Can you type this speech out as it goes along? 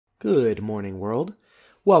Good morning, world.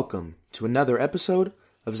 Welcome to another episode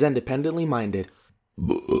of Zendependently Minded.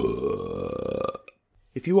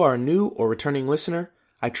 If you are a new or returning listener,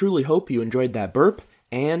 I truly hope you enjoyed that burp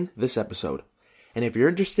and this episode. And if you're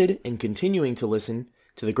interested in continuing to listen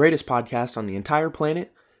to the greatest podcast on the entire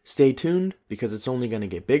planet, stay tuned because it's only going to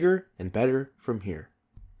get bigger and better from here.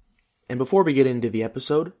 And before we get into the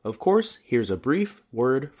episode, of course, here's a brief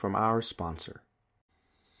word from our sponsor.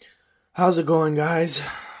 How's it going, guys?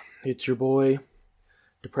 It's your boy,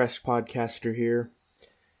 Depressed Podcaster here,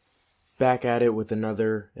 back at it with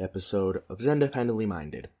another episode of Zendependently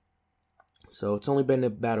Minded. So it's only been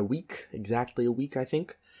about exactly a week, I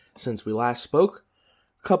think, since we last spoke.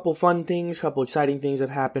 Couple fun things, couple exciting things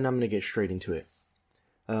have happened. I'm going to get straight into it.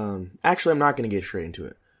 Actually, I'm not going to get straight into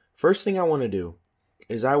it. First thing I want to do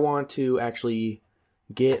is I want to actually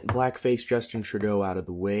get blackface Justin Trudeau out of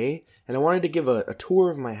the way, and I wanted to give a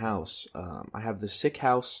tour of my house. I have this sick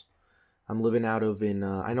house I'm living out of I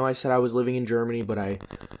know I said I was living in Germany, but I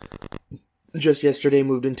just yesterday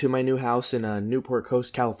moved into my new house in Newport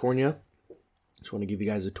Coast, California. Just want to give you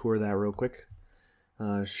guys a tour of that real quick.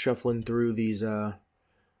 Shuffling through these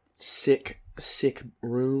sick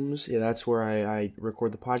rooms. Yeah, that's where I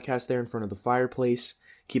record the podcast there in front of the fireplace.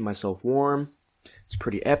 Keep myself warm. It's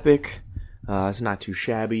pretty epic. It's not too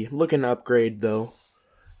shabby. I'm looking to upgrade, though.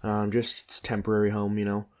 Just it's a temporary home, you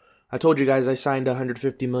know. I told you guys I signed a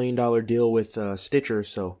 $150 million deal with Stitcher,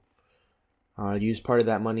 so I used part of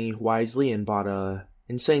that money wisely and bought a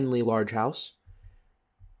insanely large house.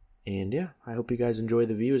 And yeah, I hope you guys enjoy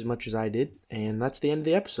the view as much as I did. And that's the end of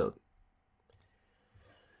the episode.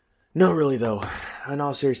 No, really, though. In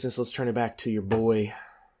all seriousness, let's turn it back to your boy,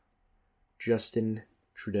 Justin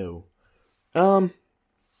Trudeau. Where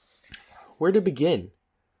to begin?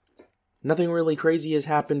 Nothing really crazy has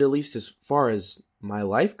happened, at least as far as my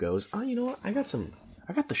life goes. Oh, you know what? I got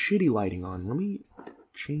the shitty lighting on. Let me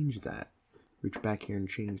change that. Reach back here and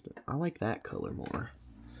change that. I like that color more.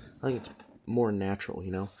 I think it's more natural,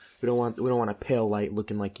 you know? We don't want a pale light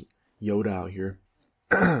looking like Yoda out here.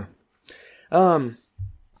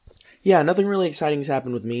 Yeah, nothing really exciting has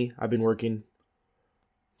happened with me. I've been working,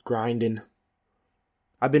 grinding.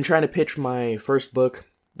 I've been trying to pitch my first book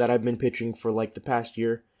that I've been pitching for like the past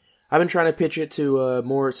year. I've been trying to pitch it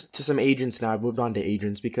to some agents now. I've moved on to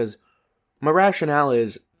agents because my rationale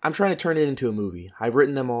is I'm trying to turn it into a movie. I've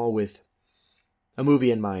written them all with a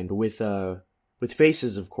movie in mind, with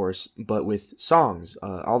faces, of course, but with songs.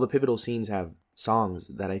 All the pivotal scenes have songs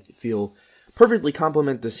that I feel perfectly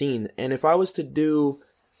complement the scene. And if I was to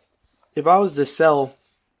sell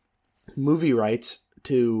movie rights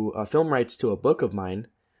to film rights to a book of mine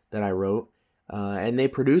that I wrote, and they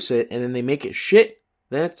produce it and then they make it shit,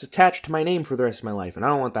 then it's attached to my name for the rest of my life, and I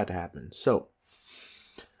don't want that to happen. So,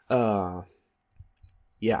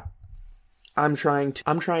 yeah, I'm trying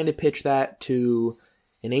to pitch that to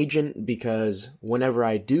an agent because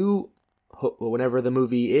whenever the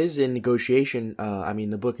movie is in negotiation,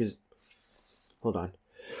 the book is. Hold on.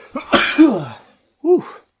 Whew.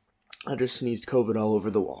 I just sneezed COVID all over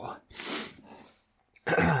the wall.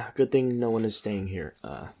 Good thing no one is staying here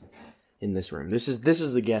in this room. This is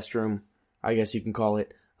the guest room, I guess you can call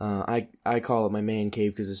it. I call it my man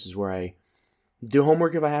cave because this is where I do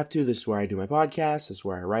homework if I have to. This is where I do my podcast. This is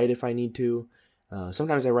where I write if I need to.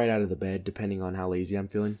 Sometimes I write out of the bed depending on how lazy I'm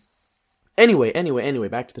feeling. Anyway,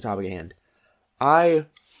 back to the topic at hand.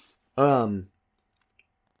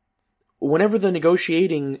 Whenever the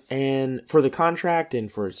negotiating and for the contract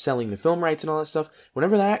and for selling the film rights and all that stuff,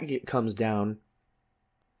 whenever that comes down,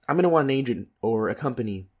 I'm going to want an agent or a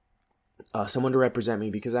company, someone to represent me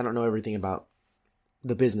because I don't know everything about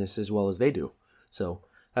the business as well as they do. So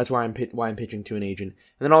that's why I'm pitching to an agent.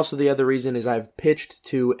 And then also the other reason is I've pitched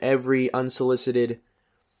to every unsolicited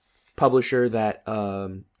publisher that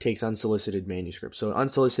takes unsolicited manuscripts. So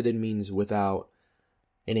unsolicited means without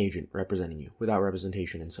an agent representing you, without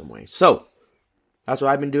representation in some way. So that's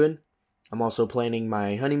what I've been doing. I'm also planning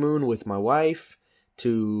my honeymoon with my wife.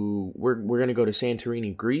 We're going to go to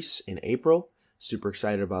Santorini, Greece in April. Super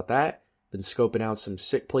excited about that. Been scoping out some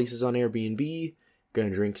sick places on Airbnb. Gonna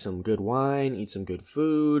drink some good wine, eat some good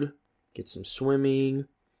food, get some swimming,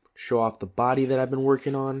 show off the body that I've been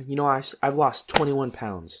working on. You know, I've lost 21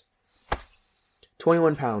 pounds.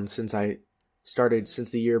 21 pounds since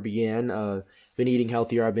the year began. Been eating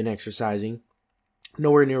healthier, I've been exercising.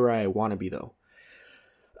 Nowhere near where I want to be, though.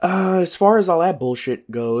 As far as all that bullshit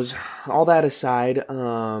goes, all that aside,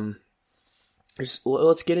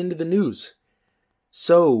 let's get into the news.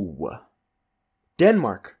 So,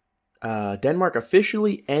 Denmark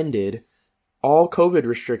officially ended all COVID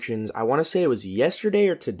restrictions. I want to say it was yesterday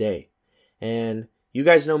or today. And You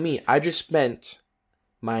guys know me. I just spent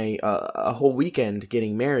my a whole weekend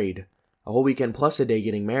getting married, a whole weekend plus a day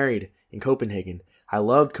getting married in Copenhagen. I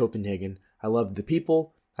loved Copenhagen. I loved the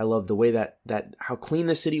people. I loved the way that how clean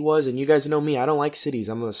the city was. And you guys know me. I don't like cities.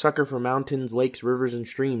 I'm a sucker for mountains, lakes, rivers, and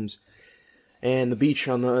streams, and the beach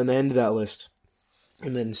on the end of that list.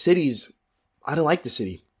 And then cities, I don't like the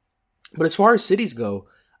city. But as far as cities go,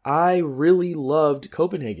 I really loved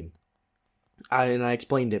Copenhagen. I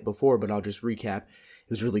explained it before, but I'll just recap. It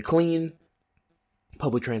was really clean.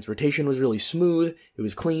 Public transportation was really smooth. It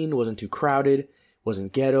was clean. Wasn't too crowded.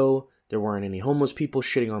 Wasn't ghetto. There weren't any homeless people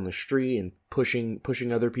shitting on the street and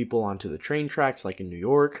pushing other people onto the train tracks like in New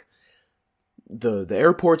York. The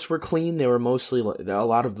airports were clean. They were mostly, a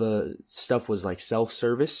lot of the stuff was like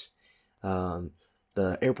self-service.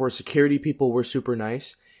 The airport security people were super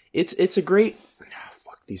nice. It's a great...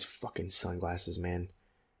 fuck these fucking sunglasses, man.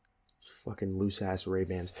 Fucking loose-ass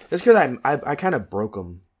Ray-Bans. That's because I kind of broke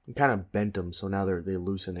them. I kind of bent them, so now they're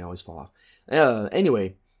loose and they always fall off.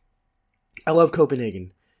 Anyway, I love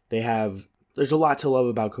Copenhagen. There's a lot to love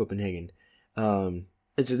about Copenhagen.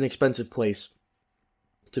 It's an expensive place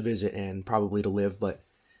to visit and probably to live, but,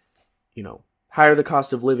 you know, higher the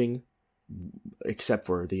cost of living, except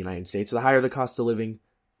for the United States, the higher the cost of living,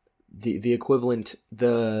 the equivalent,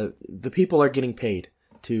 the people are getting paid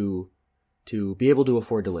to be able to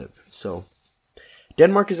afford to live. So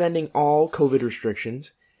Denmark is ending all COVID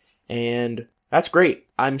restrictions, and that's great.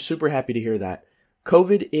 I'm super happy to hear that.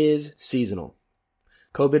 COVID is seasonal.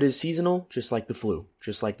 COVID is seasonal, just like the flu,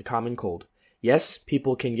 just like the common cold. Yes,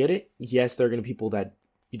 people can get it. Yes, there are going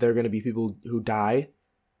to be people who die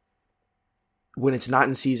when it's not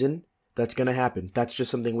in season. That's going to happen. That's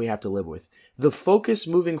just something we have to live with. The focus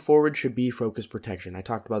moving forward should be focus protection. I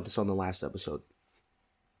talked about this on the last episode.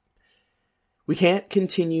 We can't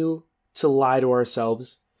continue to lie to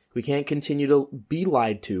ourselves. We can't continue to be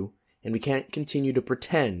lied to. And we can't continue to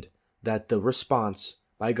pretend that the response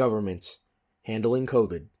by governments handling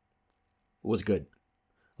COVID was good.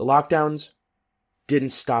 The lockdowns didn't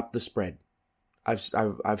stop the spread. I've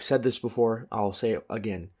said this before. I'll say it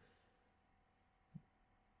again.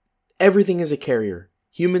 Everything is a carrier.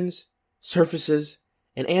 Humans, surfaces,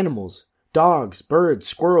 and animals. Dogs, birds,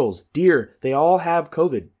 squirrels, deer, they all have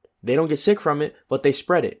COVID. They don't get sick from it, but they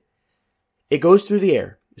spread it. It goes through the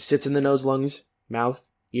air. It sits in the nose, lungs, mouth,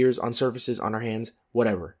 ears, on surfaces, on our hands,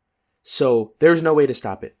 whatever. So there's no way to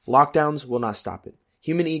stop it. Lockdowns will not stop it.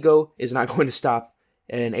 Human ego is not going to stop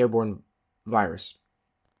an airborne virus.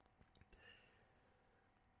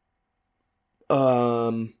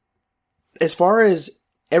 As far as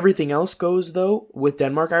everything else goes, though, with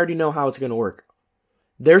Denmark, I already know how it's going to work.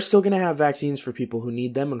 They're still going to have vaccines for people who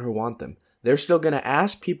need them and who want them. They're still going to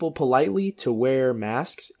ask people politely to wear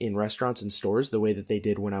masks in restaurants and stores the way that they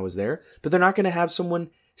did when I was there. But they're not going to have someone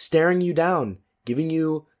staring you down, giving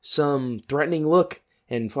you some threatening look,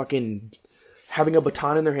 and fucking having a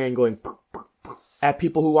baton in their hand going at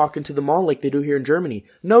people who walk into the mall like they do here in Germany.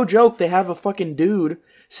 No joke, they have a fucking dude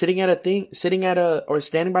sitting at or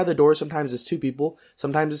standing by the door. Sometimes it's two people.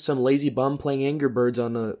 Sometimes it's some lazy bum playing Angry Birds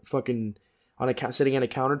on sitting at a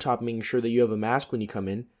countertop, making sure that you have a mask when you come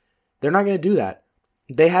in. They're not going to do that.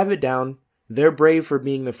 They have it down. They're brave for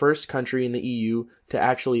being the first country in the EU to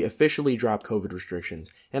actually officially drop COVID restrictions.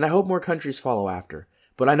 And I hope more countries follow after.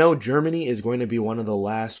 But I know Germany is going to be one of the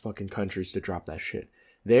last fucking countries to drop that shit.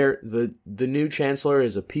 The new chancellor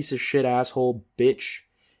is a piece of shit asshole bitch.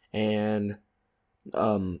 And,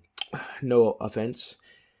 no offense.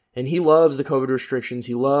 And he loves the COVID restrictions.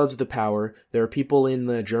 He loves the power. There are people in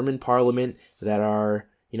the German parliament that are,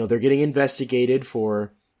 they're getting investigated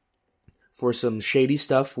for some shady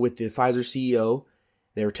stuff with the Pfizer CEO.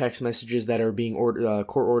 There are text messages that are being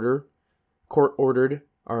court ordered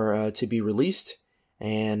are to be released,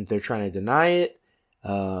 and they're trying to deny it.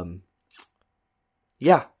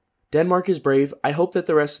 Yeah, Denmark is brave. I hope that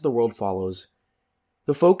the rest of the world follows.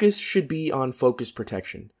 The focus should be on focused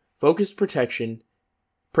protection. Focused protection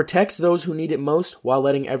protects those who need it most while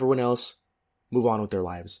letting everyone else move on with their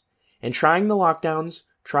lives. And trying the lockdowns,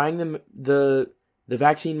 trying the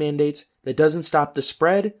vaccine mandates, that doesn't stop the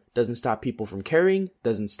spread, doesn't stop people from carrying,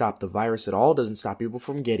 doesn't stop the virus at all, doesn't stop people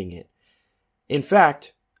from getting it. In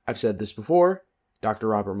fact, I've said this before, Dr.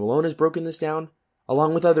 Robert Malone has broken this down,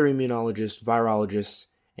 along with other immunologists, virologists,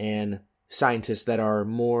 and scientists that are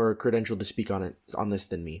more credentialed to speak on this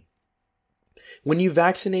than me. When you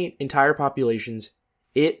vaccinate entire populations,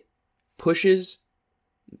 it pushes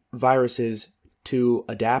viruses to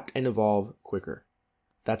adapt and evolve quicker.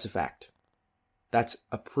 That's a fact. That's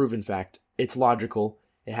a proven fact. It's logical.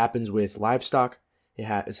 It happens with livestock. It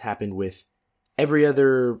has happened with every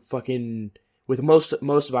other fucking with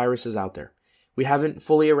most viruses out there. We haven't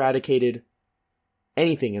fully eradicated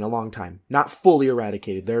anything in a long time. Not fully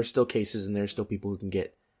eradicated. There are still cases and there are still people who can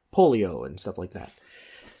get polio and stuff like that.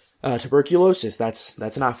 Tuberculosis, that's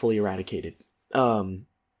not fully eradicated. That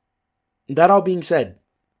all being said,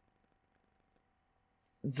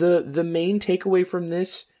 the main takeaway from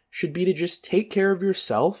this should be to just take care of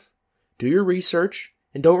yourself, do your research,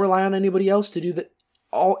 and don't rely on anybody else to do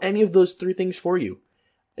any of those three things for you.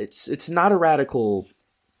 It's not a radical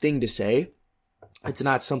thing to say. It's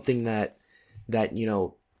not something that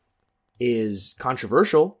is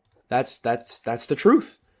controversial. That's the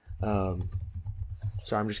truth.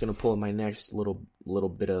 So I'm just gonna pull in my next little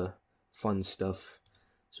bit of fun stuff.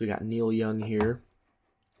 So we got Neil Young here,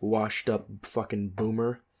 washed up fucking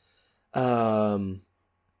boomer.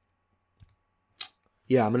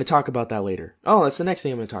 Yeah, I'm going to talk about that later. Oh, that's the next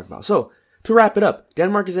thing I'm going to talk about. So, to wrap it up,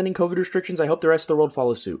 Denmark is ending COVID restrictions. I hope the rest of the world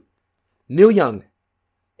follows suit. Neil Young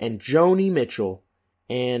and Joni Mitchell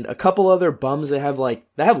and a couple other bums that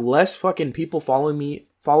have less fucking people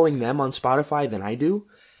following them on Spotify than I do.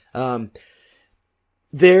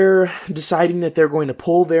 They're deciding that they're going to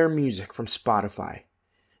pull their music from Spotify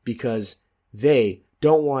because they're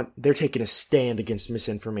taking a stand against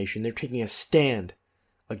misinformation. They're taking a stand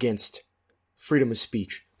against freedom of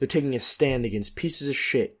speech. They're taking a stand against pieces of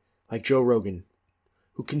shit like Joe Rogan,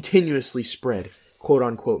 who continuously spread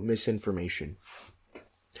quote-unquote misinformation.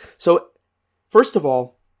 So, first of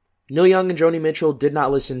all, Neil Young and Joni Mitchell did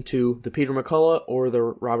not listen to the Peter McCullough or the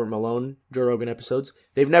Robert Malone Joe Rogan episodes.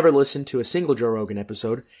 They've never listened to a single Joe Rogan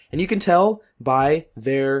episode, and you can tell by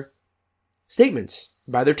their statements,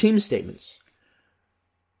 by their team's statements.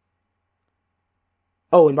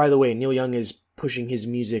 Oh, and by the way, Neil Young is pushing his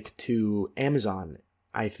music to Amazon,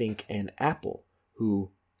 I think, and Apple, who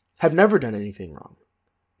have never done anything wrong.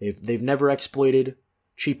 They've never exploited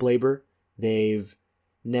cheap labor. They've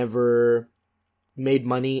never made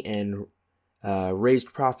money and raised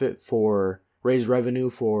revenue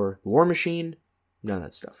for the war machine. None of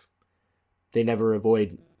that stuff. They never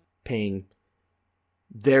avoid paying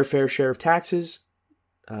their fair share of taxes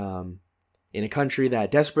in a country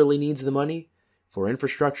that desperately needs the money for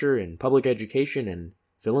infrastructure and public education and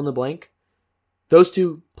fill in the blank. Those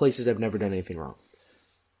two places have never done anything wrong.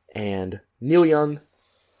 And Neil Young,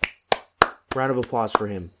 round of applause for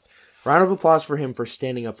him. Round of applause for him for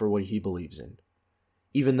standing up for what he believes in.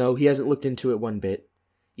 Even though he hasn't looked into it one bit.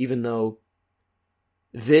 Even though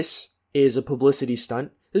this is a publicity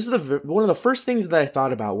stunt. This is one of the first things that I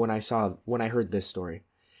thought about when I heard this story.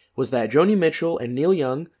 Was that Joni Mitchell and Neil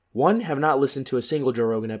Young, one, have not listened to a single Joe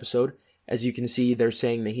Rogan episode. As you can see, they're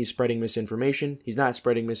saying that he's spreading misinformation. He's not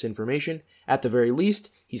spreading misinformation. At the very least,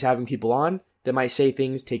 he's having people on that might say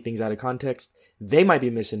things, take things out of context. They might be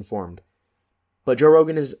misinformed. But Joe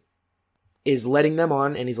Rogan is letting them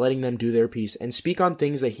on, and he's letting them do their piece and speak on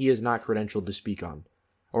things that he is not credentialed to speak on.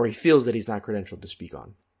 Or he feels that he's not credentialed to speak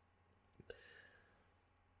on.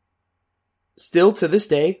 Still, to this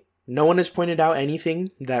day, no one has pointed out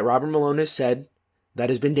anything that Robert Malone has said that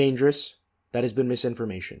has been dangerous, that has been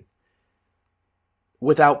misinformation.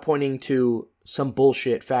 Without pointing to some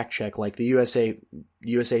bullshit fact check like the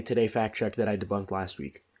USA Today fact check that I debunked last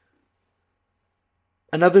week.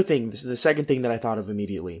 Another thing, this is the second thing that I thought of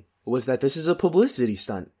immediately, was that this is a publicity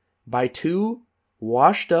stunt by two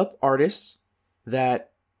washed up artists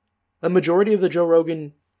that a majority of the Joe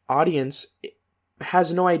Rogan audience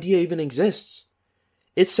has no idea even exists.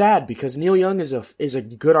 It's sad because Neil Young is a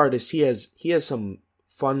good artist. He has some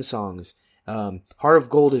fun songs. Heart of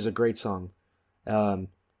Gold is a great song.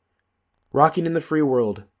 Rocking in the Free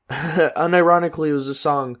World. Unironically, it was a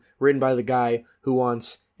song written by the guy who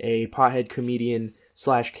wants a pothead comedian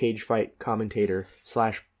 / cage fight commentator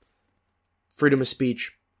 / freedom of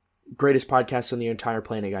speech, greatest podcast on the entire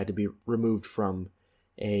planet guy to be removed from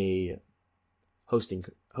a hosting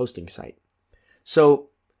site. So,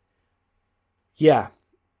 yeah,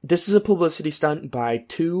 this is a publicity stunt by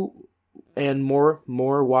two and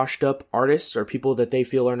more washed up artists or people that they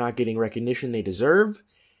feel are not getting recognition they deserve.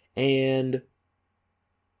 And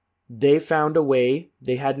they found a way,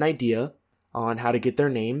 they had an idea on how to get their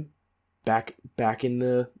name back in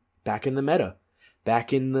the meta,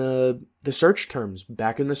 back in the search terms,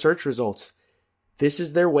 back in the search results. This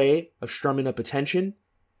is their way of strumming up attention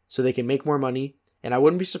so they can make more money. And I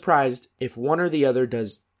wouldn't be surprised if one or the other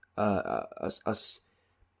does a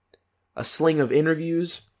sling of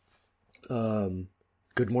interviews.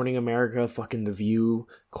 Good Morning America, fucking The View,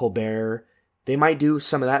 Colbert. They might do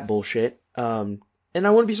some of that bullshit. And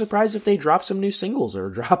I wouldn't be surprised if they drop some new singles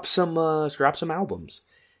or drop some albums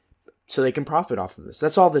so they can profit off of this.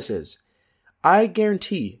 That's all this is. I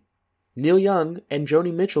guarantee Neil Young and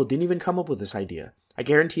Joni Mitchell didn't even come up with this idea. I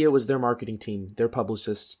guarantee it was their marketing team, their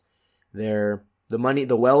publicists, the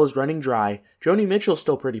well is running dry. Joni Mitchell's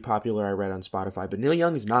still pretty popular, I read on Spotify, but Neil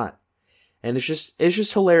Young is not. And it's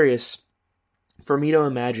just hilarious for me to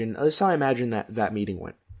imagine. That's how I imagine that meeting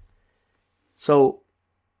went. So,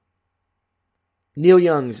 Neil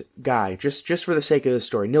Young's guy, just for the sake of the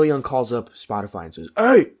story, Neil Young calls up Spotify and says,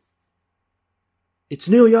 "Hey, it's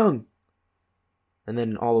Neil Young." And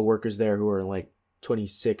then all the workers there who are like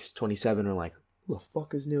 26, 27 are like, "Who the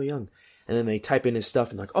fuck is Neil Young?" And then they type in his stuff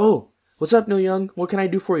and like, "Oh, what's up, Neil Young? What can I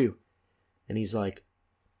do for you?" And he's like,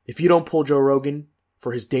 "If you don't pull Joe Rogan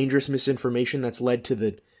for his dangerous misinformation that's led to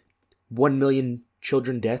the 1 million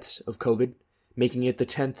children deaths of COVID, making it the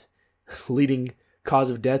 10th leading cause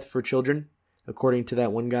of death for children, according to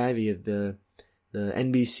that one guy, the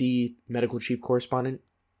NBC medical chief correspondent.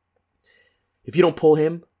 If you don't pull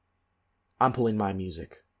him, I'm pulling my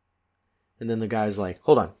music." And then the guy's like,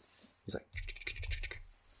 "Hold on." He's like,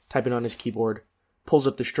 typing on his keyboard, pulls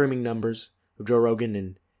up the streaming numbers of Joe Rogan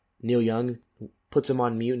and Neil Young, puts him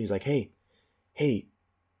on mute, and he's like, hey,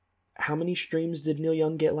 how many streams did Neil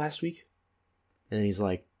Young get last week? And he's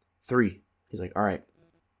like, 3. He's like, all right,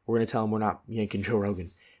 we're going to tell him we're not yanking Joe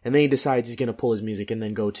Rogan. And then he decides he's going to pull his music and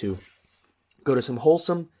then go to some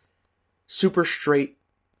wholesome, super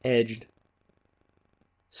straight-edged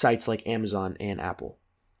sites like Amazon and Apple.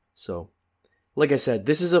 So, like I said,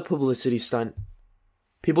 this is a publicity stunt.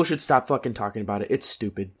 People should stop fucking talking about it. It's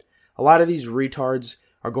stupid. A lot of these retards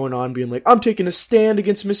are going on being like, "I'm taking a stand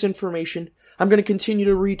against misinformation. I'm going to continue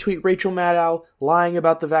to retweet Rachel Maddow lying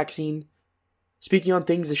about the vaccine, speaking on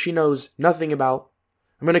things that she knows nothing about.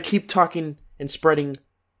 I'm going to keep talking and spreading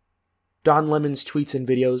Don Lemon's tweets and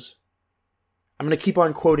videos. I'm going to keep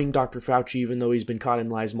on quoting Dr. Fauci even though he's been caught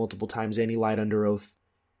in lies multiple times and he lied under oath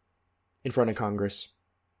in front of Congress.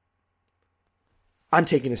 I'm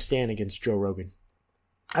taking a stand against Joe Rogan.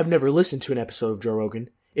 I've never listened to an episode of Joe Rogan.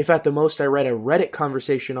 If at the most I read a Reddit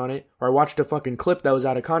conversation on it, or I watched a fucking clip that was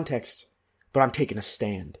out of context. But I'm taking a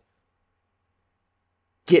stand.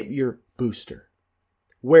 Get your booster.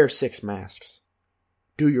 Wear 6 masks.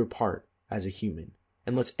 Do your part as a human.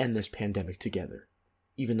 And let's end this pandemic together.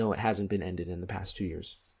 Even though it hasn't been ended in the past 2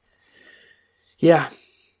 years. Yeah.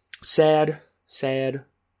 Sad.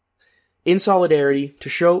 In solidarity, to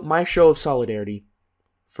show my show of solidarity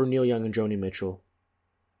for Neil Young and Joni Mitchell,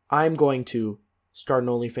 I'm going to start an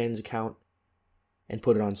OnlyFans account and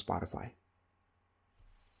put it on Spotify.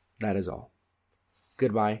 That is all.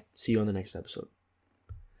 Goodbye. See you on the next episode.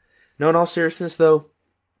 No, in all seriousness, though,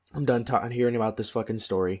 I'm done hearing about this fucking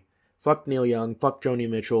story. Fuck Neil Young. Fuck Joni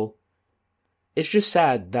Mitchell. It's just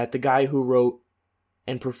sad that the guy who wrote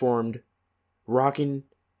and performed Rockin'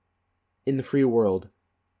 in the Free World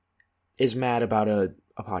is mad about a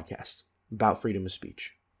podcast about freedom of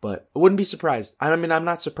speech. But I wouldn't be surprised. I mean, I'm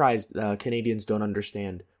not surprised Canadians don't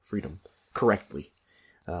understand freedom correctly.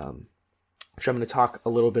 So I'm going to talk a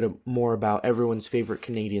little bit more about everyone's favorite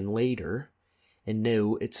Canadian later. And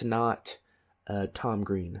no, it's not Tom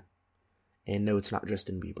Green. And no, it's not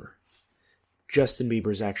Justin Bieber. Justin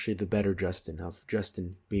Bieber is actually the better Justin of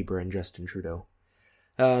Justin Bieber and Justin Trudeau.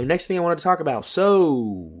 Next thing I want to talk about.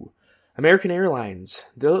 So, American Airlines.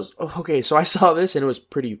 Okay, so I saw this and it was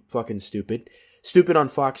pretty fucking stupid. Stupid on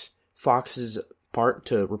Fox's part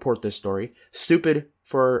to report this story. Stupid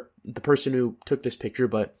for the person who took this picture,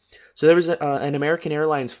 but so there was an American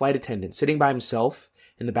Airlines flight attendant sitting by himself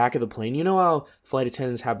in the back of the plane. You know how flight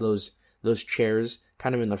attendants have those chairs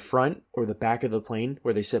kind of in the front or the back of the plane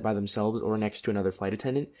where they sit by themselves or next to another flight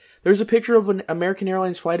attendant? There's a picture of an American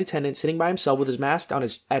Airlines flight attendant sitting by himself with his mask on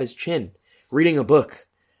at his chin, reading a book.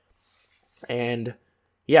 And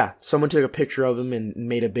yeah, someone took a picture of him and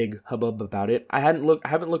made a big hubbub about it. I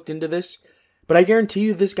haven't looked into this, but I guarantee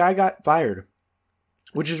you this guy got fired,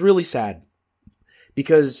 which is really sad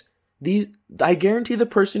because I guarantee the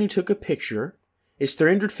person who took a picture is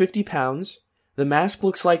 350 pounds. The mask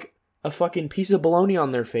looks like a fucking piece of bologna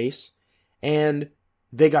on their face, and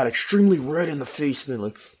they got extremely red in the face, and they're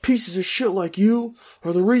like, "Pieces of shit like you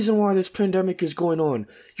are the reason why this pandemic is going on.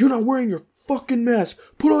 You're not wearing your fucking mask.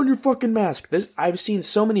 Put on your fucking mask." I've seen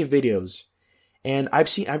so many videos, and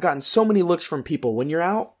I've gotten so many looks from people. When you're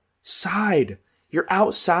outside,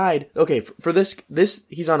 Okay, for this,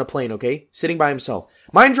 he's on a plane, okay? Sitting by himself.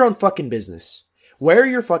 Mind your own fucking business. Wear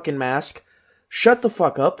your fucking mask. Shut the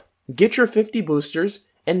fuck up. Get your 50 boosters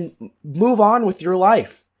and move on with your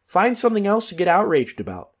life. Find something else to get outraged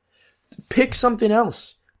about. Pick something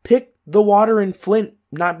else. Pick the water in Flint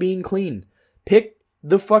not being clean. Pick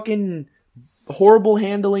the fucking horrible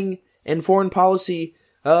handling and foreign policy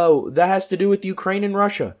that has to do with Ukraine and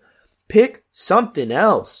Russia. Pick something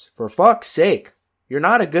else, for fuck's sake. You're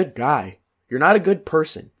not a good guy. You're not a good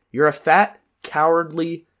person. You're a fat,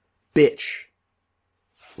 cowardly bitch.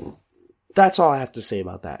 That's all I have to say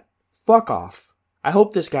about that. Fuck off. I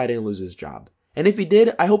hope this guy didn't lose his job. And if he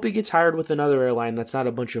did, I hope he gets hired with another airline that's not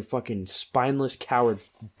a bunch of fucking spineless coward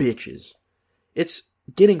bitches. It's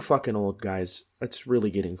getting fucking old, guys. It's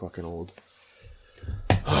really getting fucking old.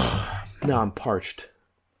 Now I'm parched.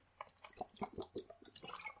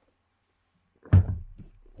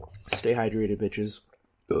 Stay hydrated, bitches.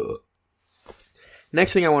 Ugh.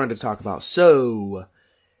 Next thing I wanted to talk about. So,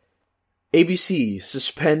 ABC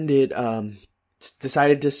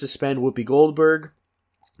decided to suspend Whoopi Goldberg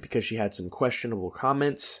because she had some questionable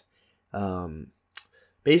comments.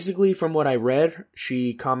 Basically, from what I read,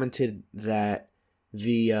 she commented that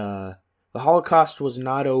the Holocaust was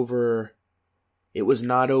not over. It was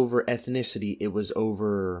not over ethnicity. It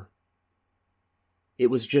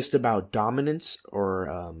was just about dominance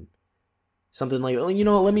or something like. You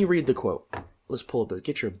know, let me read the quote. Let's pull up.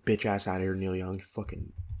 Get your bitch ass out of here, Neil Young. You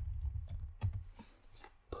fucking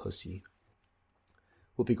pussy.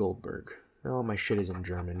 Whoopi Goldberg. Oh, my shit is in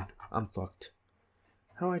German. I'm fucked.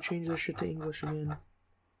 How do I change this shit to English again?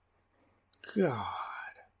 God.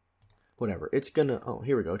 Whatever. It's gonna... Oh,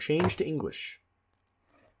 here we go. Change to English.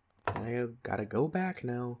 I gotta go back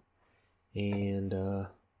now. And,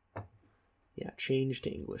 yeah, change to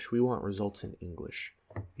English. We want results in English.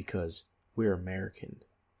 Because we're American.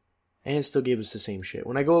 And it still gave us the same shit.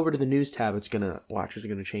 When I go over to the news tab, it's gonna... Watch, it's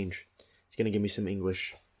gonna change. It's gonna give me some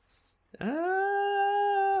English.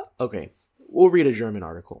 Okay. We'll read a German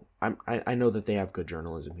article. I know that they have good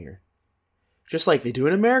journalism here. Just like they do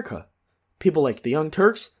in America. People like the Young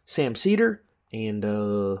Turks, Sam Cedar, and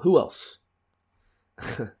who else?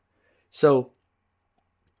 So,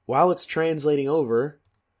 while it's translating over,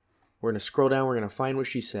 we're going to scroll down, we're going to find what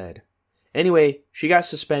she said. Anyway, she got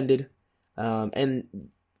suspended, and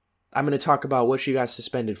I'm going to talk about what she got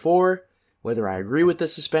suspended for, whether I agree with the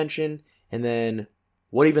suspension, and then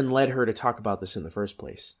what even led her to talk about this in the first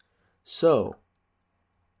place. So,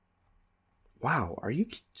 wow, are you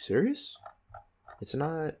serious? It's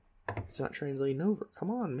not translating over. Come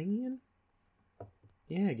on, man.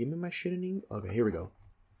 Yeah, give me my shit in English. Okay, here we go.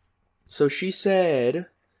 So she said,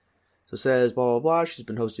 says blah, blah, blah. She's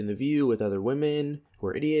been hosting The View with other women who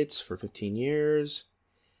are idiots for 15 years.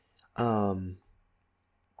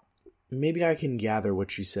 Maybe I can gather what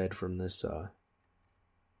she said from this,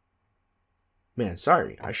 Man,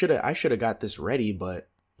 sorry. I should have got this ready, but,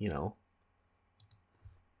 you know.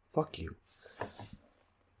 Fuck you.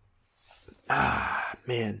 Ah,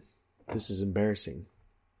 man. This is embarrassing.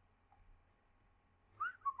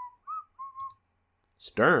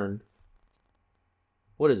 Stern?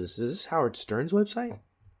 What is this? Is this Howard Stern's website?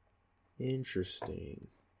 Interesting.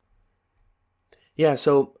 Yeah,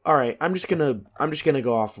 so, alright, I'm just gonna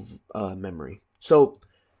go off of memory. So,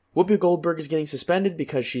 Whoopi Goldberg is getting suspended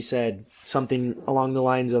because she said something along the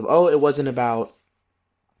lines of, oh, it wasn't about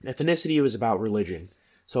ethnicity, it was about religion.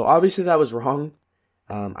 So obviously that was wrong.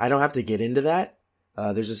 I don't have to get into that.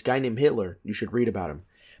 There's this guy named Hitler. You should read about him.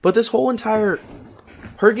 But this whole entire...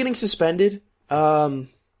 Her getting suspended,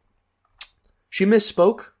 she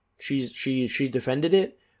misspoke. She defended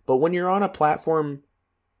it. But when you're on a platform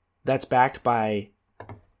that's backed by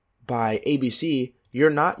ABC,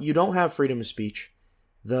 you don't have freedom of speech.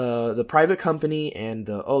 The private company and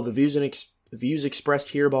the views expressed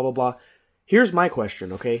here, blah, blah, blah. Here's my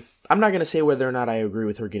question, okay? I'm not going to say whether or not I agree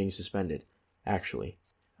with her getting suspended, actually.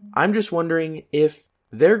 I'm just wondering if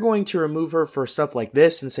they're going to remove her for stuff like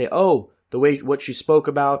this and say, oh, what she spoke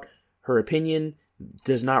about, her opinion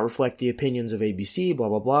does not reflect the opinions of ABC, blah,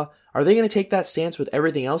 blah, blah. Are they going to take that stance with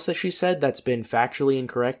everything else that she said that's been factually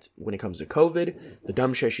incorrect when it comes to COVID? The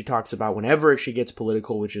dumb shit she talks about whenever she gets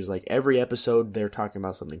political, which is like every episode they're talking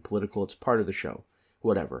about something political. It's part of the show.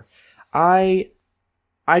 Whatever. I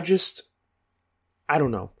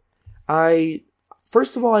don't know.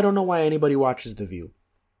 First of all, I don't know why anybody watches The View.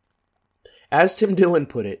 As Tim Dillon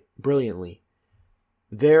put it brilliantly,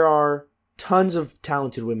 there are tons of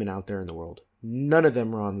talented women out there in the world. None of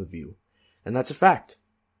them are on The View. And that's a fact.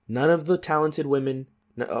 None of the talented women...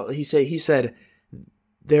 He said,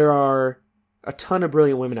 there are a ton of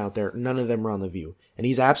brilliant women out there. None of them are on The View. And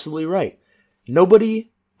he's absolutely right.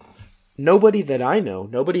 Nobody that I know,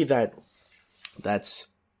 nobody that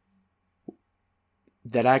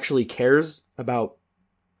actually cares about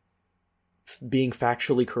being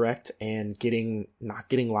factually correct and not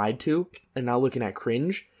getting lied to and not looking at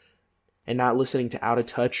cringe and not listening to out of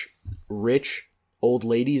touch rich old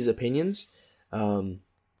ladies' opinions.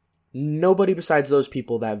 Nobody besides those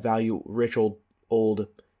people that value rich old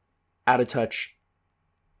out of touch,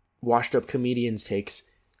 washed up comedians' takes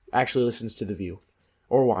actually listens to The View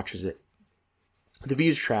or watches it. The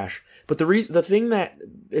View's trash. But the thing that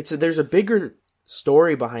there's a bigger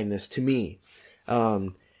story behind this to me.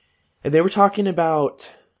 And they were talking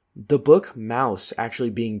about the book Maus actually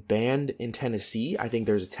being banned in Tennessee. I think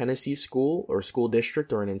there's a Tennessee school or school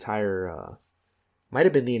district or an entire, might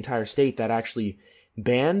have been the entire state that actually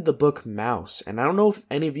banned the book Maus. And I don't know if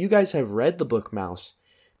any of you guys have read the book Maus,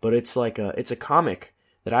 but it's a comic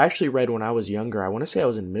that I actually read when I was younger. I want to say I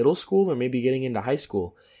was in middle school or maybe getting into high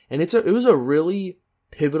school. And it was a really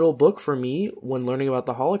pivotal book for me when learning about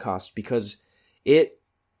the Holocaust, because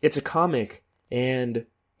it's a comic and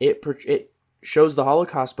it shows the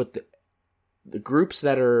Holocaust, but the groups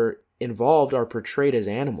that are involved are portrayed as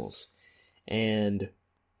animals. And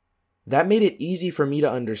that made it easy for me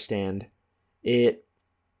to understand it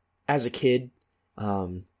as a kid.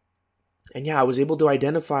 And yeah, I was able to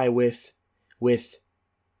identify with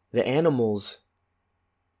the animals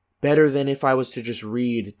better than if I was to just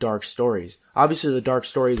read dark stories. Obviously, the dark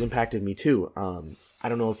stories impacted me too. I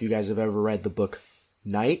don't know if you guys have ever read the book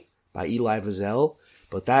Night by Elie Wiesel,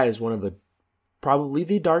 but that is one of the probably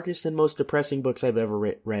the darkest and most depressing books I've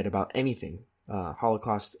ever read about anything,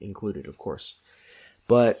 Holocaust included, of course.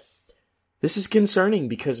 But this is concerning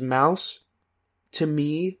because Maus, to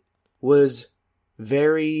me, was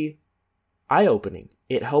very eye-opening.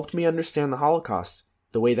 It helped me understand the Holocaust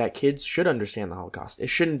the way that kids should understand the Holocaust. It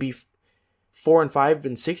shouldn't be 4 and 5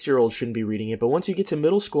 and 6-year-olds shouldn't be reading it, but once you get to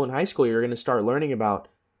middle school and high school, you're going to start learning about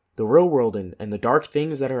the real world and the dark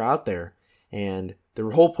things that are out there. And the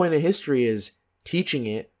whole point of history is teaching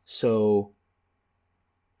it to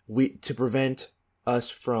prevent us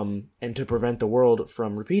from, and to prevent the world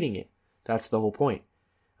from repeating it. That's the whole point.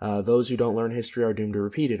 Those who don't learn history are doomed to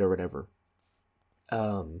repeat it or whatever.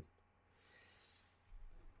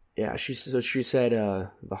 Yeah, she said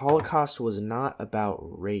the Holocaust was not about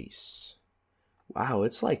race. Wow,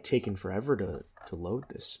 it's like taking forever to load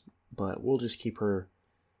this, but we'll just keep her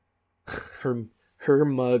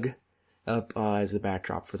mug up as the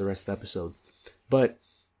backdrop for the rest of the episode. But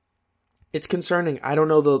it's concerning. I don't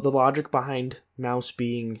know the logic behind Maus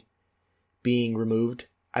being removed.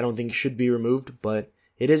 I don't think it should be removed, but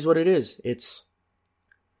it is what it is.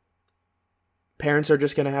 Parents are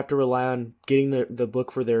just going to have to rely on getting the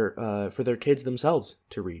book for their kids themselves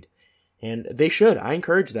to read. And they should. I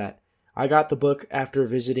encourage that. I got the book after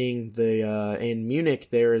visiting in Munich.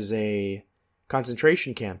 There is a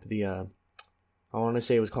concentration camp. I want to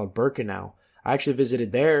say it was called Birkenau. I actually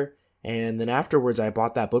visited there, and then afterwards I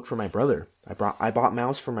bought that book for my brother. I bought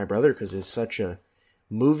Maus for my brother because it's such a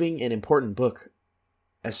moving and important book,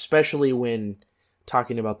 especially when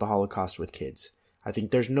talking about the Holocaust with kids. I think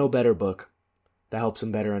there's no better book that helps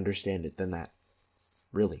them better understand it than that.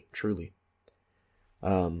 Really, truly.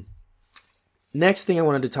 Next thing I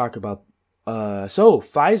wanted to talk about. So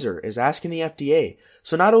Pfizer is asking the FDA.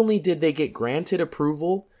 So not only did they get granted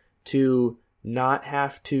approval to not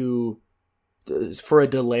have to, for a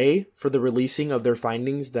delay for the releasing of their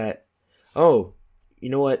findings that, oh, you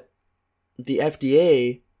know what? The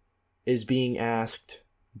FDA is being asked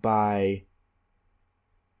by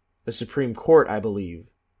the Supreme Court, I believe,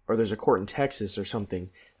 or there's a court in Texas or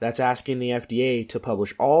something, that's asking the FDA to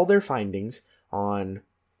publish all their findings on,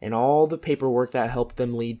 and all the paperwork that helped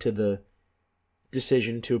them lead to the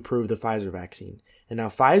decision to approve the Pfizer vaccine. And now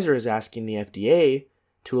Pfizer is asking the FDA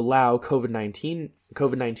to allow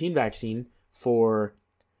COVID-19 vaccine for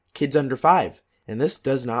kids under 5. And this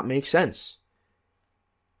does not make sense.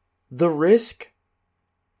 The risk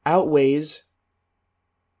outweighs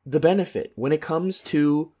the benefit when it comes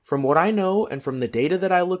to, from what I know and from the data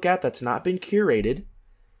that I look at that's not been curated,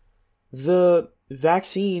 the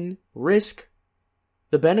vaccine risk,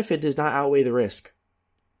 the benefit does not outweigh the risk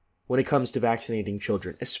when it comes to vaccinating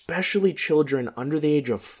children, especially children under the age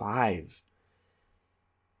of 5.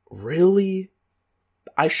 Really?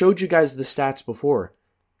 I showed you guys the stats before.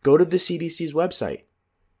 Go to the CDC's website.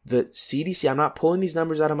 The CDC, I'm not pulling these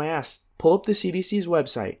numbers out of my ass. Pull up the CDC's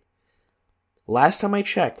website. Last time I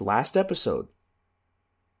checked, last episode,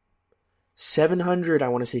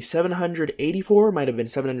 784, might have been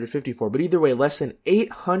 754, but either way, less than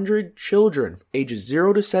 800 children ages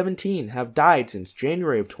 0 to 17 have died since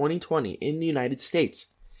January of 2020 in the United States.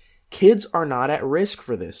 Kids are not at risk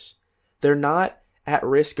for this. They're not at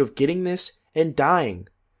risk of getting this and dying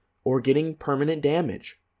or getting permanent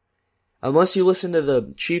damage. Unless you listen to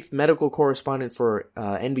the chief medical correspondent for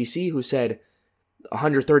NBC who said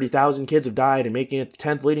 130,000 kids have died and making it the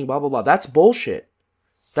 10th leading blah, blah, blah. That's bullshit.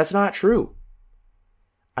 That's not true.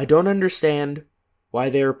 I don't understand why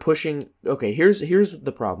they're pushing. Okay, here's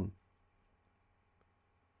the problem.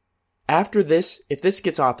 After this, if this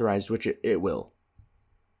gets authorized, which it will,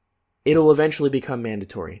 it'll eventually become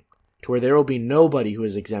mandatory to where there will be nobody who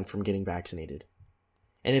is exempt from getting vaccinated.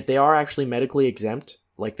 And if they are actually medically exempt,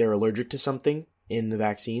 like they're allergic to something in the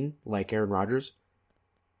vaccine, like Aaron Rodgers,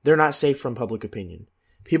 they're not safe from public opinion.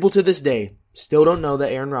 People to this day still don't know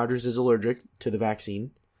that Aaron Rodgers is allergic to the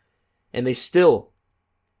vaccine, and they still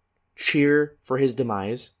cheer for his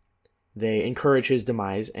demise. They encourage his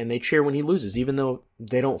demise, and they cheer when he loses, even though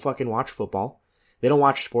they don't fucking watch football. They don't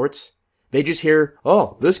watch sports. They just hear,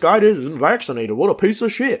 oh, this guy isn't vaccinated. What a piece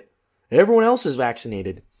of shit. Everyone else is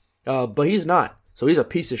vaccinated. But he's not. So he's a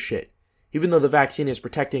piece of shit. Even though the vaccine is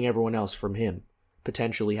protecting everyone else from him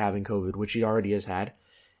potentially having COVID, which he already has had.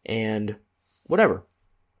 And whatever.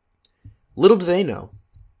 Little do they know.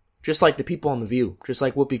 Just like the people on The View. Just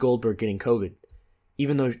like Whoopi Goldberg getting COVID.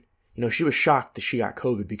 Even though, she was shocked that she got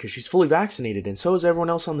COVID because she's fully vaccinated, and so is everyone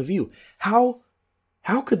else on The View. How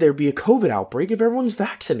could there be a COVID outbreak if everyone's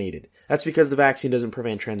vaccinated? That's because the vaccine doesn't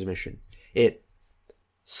prevent transmission. It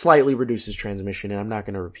slightly reduces transmission, and I'm not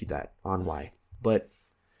going to repeat that on why. But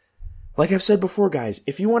like I've said before, guys,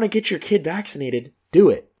 if you want to get your kid vaccinated, do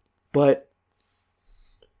it. But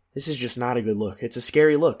this is just not a good look. It's a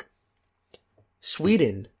scary look.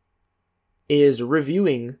 Sweden is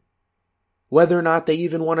reviewing whether or not they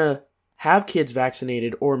even want to have kids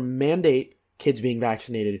vaccinated or mandate kids being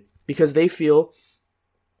vaccinated, because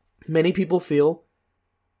many people feel,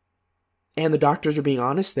 and the doctors are being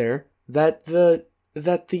honest there, that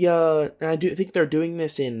I do think they're doing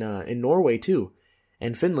this in Norway too,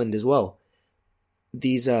 and Finland as well.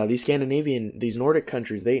 These Scandinavian, these Nordic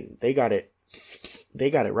countries, they got it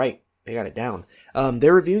right. They got it down.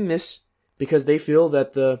 They're reviewing this because they feel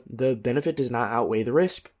that the benefit does not outweigh the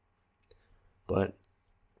risk. But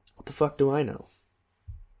what the fuck do I know?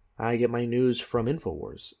 I get my news from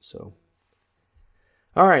InfoWars, so.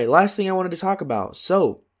 Alright, last thing I wanted to talk about.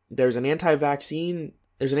 So, there's an anti-vax,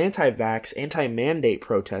 anti-mandate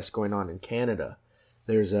protest going on in Canada.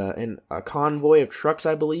 There's a convoy of trucks,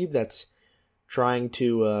 I believe, that's trying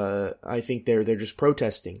to, I think they're just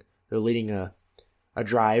protesting. They're leading a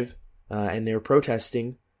drive, and they're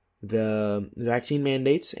protesting the vaccine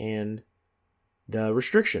mandates and the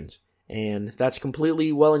restrictions. And that's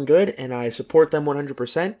completely well and good, and I support them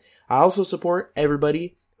 100%. I also support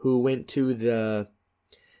everybody who went to the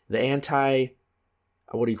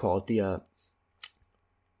what do you call it?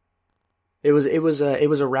 It was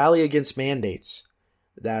a rally against mandates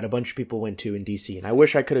that a bunch of people went to in DC, and I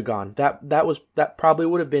wish I could have gone. That probably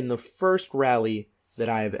would have been the first rally that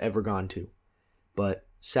I have ever gone to. But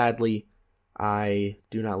sadly, I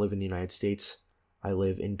do not live in the United States. I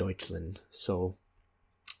live in Deutschland. So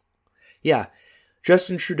yeah,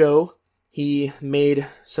 Justin Trudeau, he made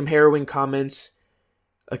some harrowing comments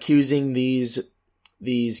accusing these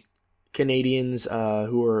Canadians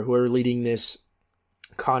who are leading this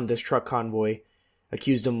truck convoy,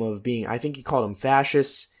 accused them of being, I think he called them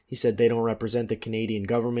fascists. He said they don't represent the Canadian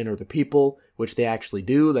government or the people, which they actually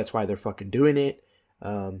do. That's why they're fucking doing it.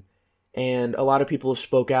 And a lot of people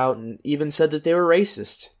spoke out and even said that they were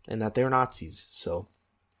racist and that they were Nazis. So,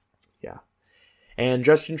 yeah. And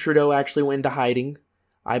Justin Trudeau actually went into hiding,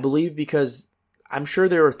 I believe, because I'm sure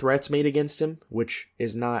there were threats made against him, which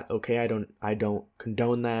is not okay. I don't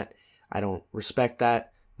condone that. I don't respect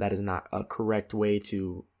that. That is not a correct way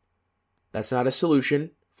to... That's not a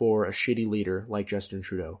solution for a shitty leader like Justin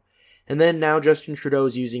Trudeau. And then now Justin Trudeau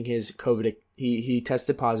is using his COVID... He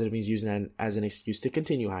tested positive. He's using that as an excuse to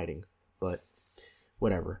continue hiding. But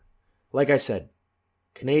whatever. Like I said,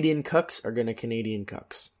 Canadian cucks are gonna Canadian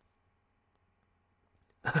cucks.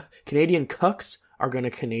 Canadian cucks are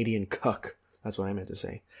gonna Canadian cuck. That's what I meant to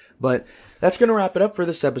say. But that's gonna wrap it up for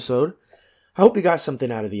this episode. I hope you got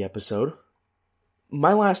something out of the episode.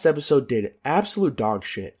 My last episode did absolute dog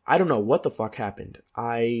shit. I don't know what the fuck happened.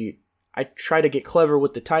 I tried to get clever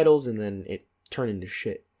with the titles and then it turned into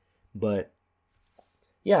shit. But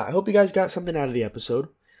yeah, I hope you guys got something out of the episode.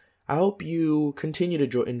 I hope you continue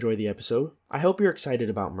to enjoy the episode. I hope you're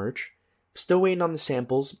excited about merch. Still waiting on the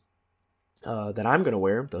samples that I'm going to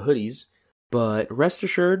wear, the hoodies. But rest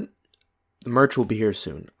assured, the merch will be here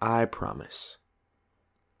soon. I promise.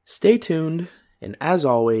 Stay tuned, and as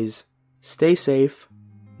always, stay safe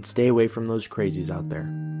and stay away from those crazies out there.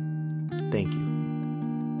 Thank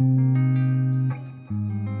you.